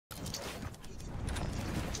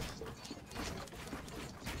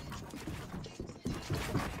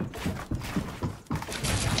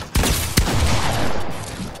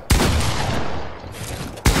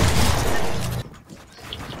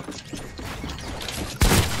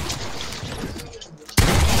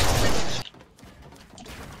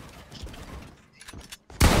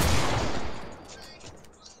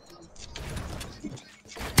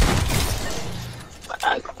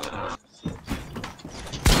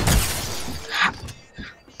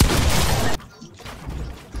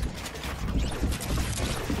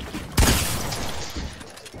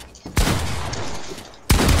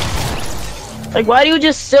Like, why do you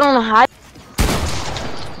just sit on a high?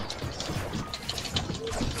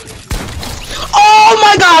 Oh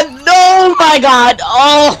my god! Oh my god!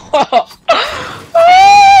 Oh!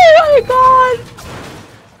 Oh my god!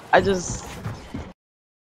 I just...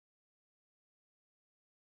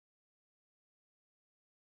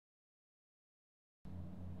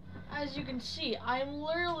 As you can see, I'm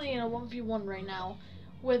literally in a 1v1 right now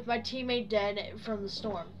with my teammate dead from the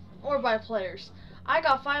storm. Or by players. I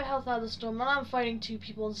got 5 health out of the storm and I'm fighting 2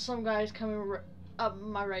 people and some guys coming up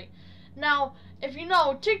my right. Now, if you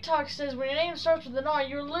know, TikTok says when your name starts with an R,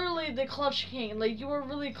 you're literally the clutch king. Like, you are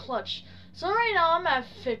really clutch. So right now I'm at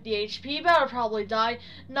 50 HP, but I'll probably die.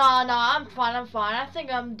 Nah, I'm fine. I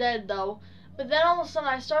think I'm dead though. But then all of a sudden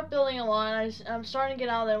I start building a line, I'm starting to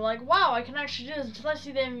get out of there. I'm like, wow, I can actually do this until I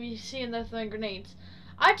see the MVC and they're throwing grenades.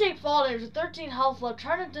 I take fall damage with 13 health left,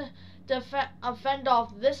 trying to fend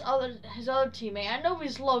off his other teammate. I know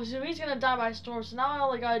he's low, so he's gonna die by storm. So now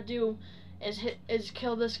all I gotta do is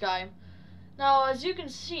kill this guy. Now, as you can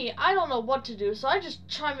see, I don't know what to do, so I just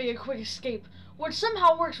try and make a quick escape, which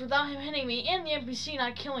somehow works without him hitting me and the NPC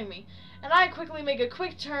not killing me. And I quickly make a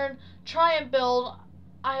quick turn, try and build.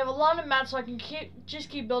 I have a lot of mats, so I can just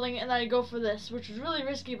keep building, and then I go for this, which was really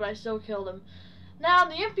risky, but I still killed him. Now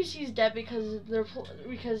the NPC is dead because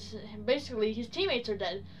basically his teammates are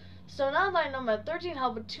dead. So now that I know I'm at 13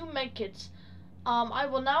 health with 2 medkits, I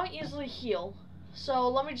will now easily heal. So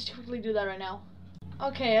let me just quickly do that right now.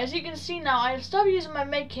 Okay, as you can see now, I have stopped using my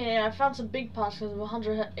medkit and I found some big pots because of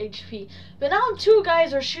 100 HP. But now 2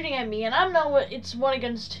 guys are shooting at me, and I know it's 1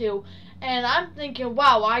 against 2. And I'm thinking,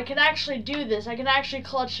 wow, I can actually do this. I can actually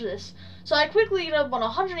clutch this. So I quickly get up on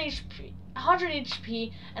 100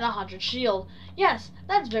 HP and 100 shield. Yes,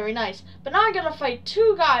 that's very nice. But now I gotta fight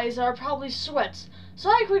 2 guys that are probably sweats. So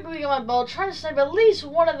I quickly get my bow, trying to snipe at least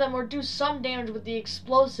one of them or do some damage with the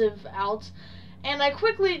explosive out. And I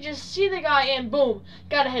quickly just see the guy and boom,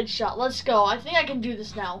 got a headshot. Let's go. I think I can do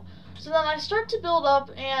this now. So then I start to build up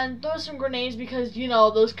and throw some grenades because, you know,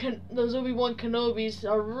 those Obi-Wan Kenobis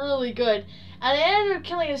are really good. And I ended up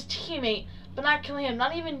killing his teammate, but not killing him,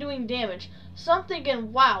 not even doing damage. So I'm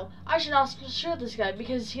thinking, wow, I should not shoot this guy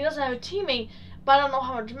because he doesn't have a teammate, but I don't know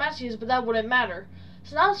how much mass he is, but that wouldn't matter.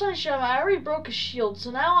 So now I'm starting to shoot him. I already broke his shield, so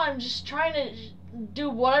now I'm just trying to do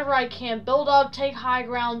whatever I can. Build up, take high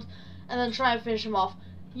ground, and then try and finish him off.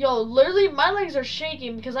 Yo, literally, my legs are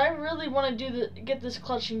shaking because I really want to get this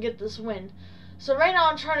clutch and get this win. So right now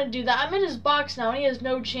I'm trying to do that. I'm in his box now and he has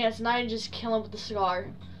no chance, and I just kill him with the scar.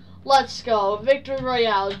 Let's go. Victory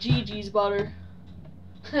Royale. GG's, butter.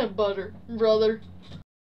 Butter, brother.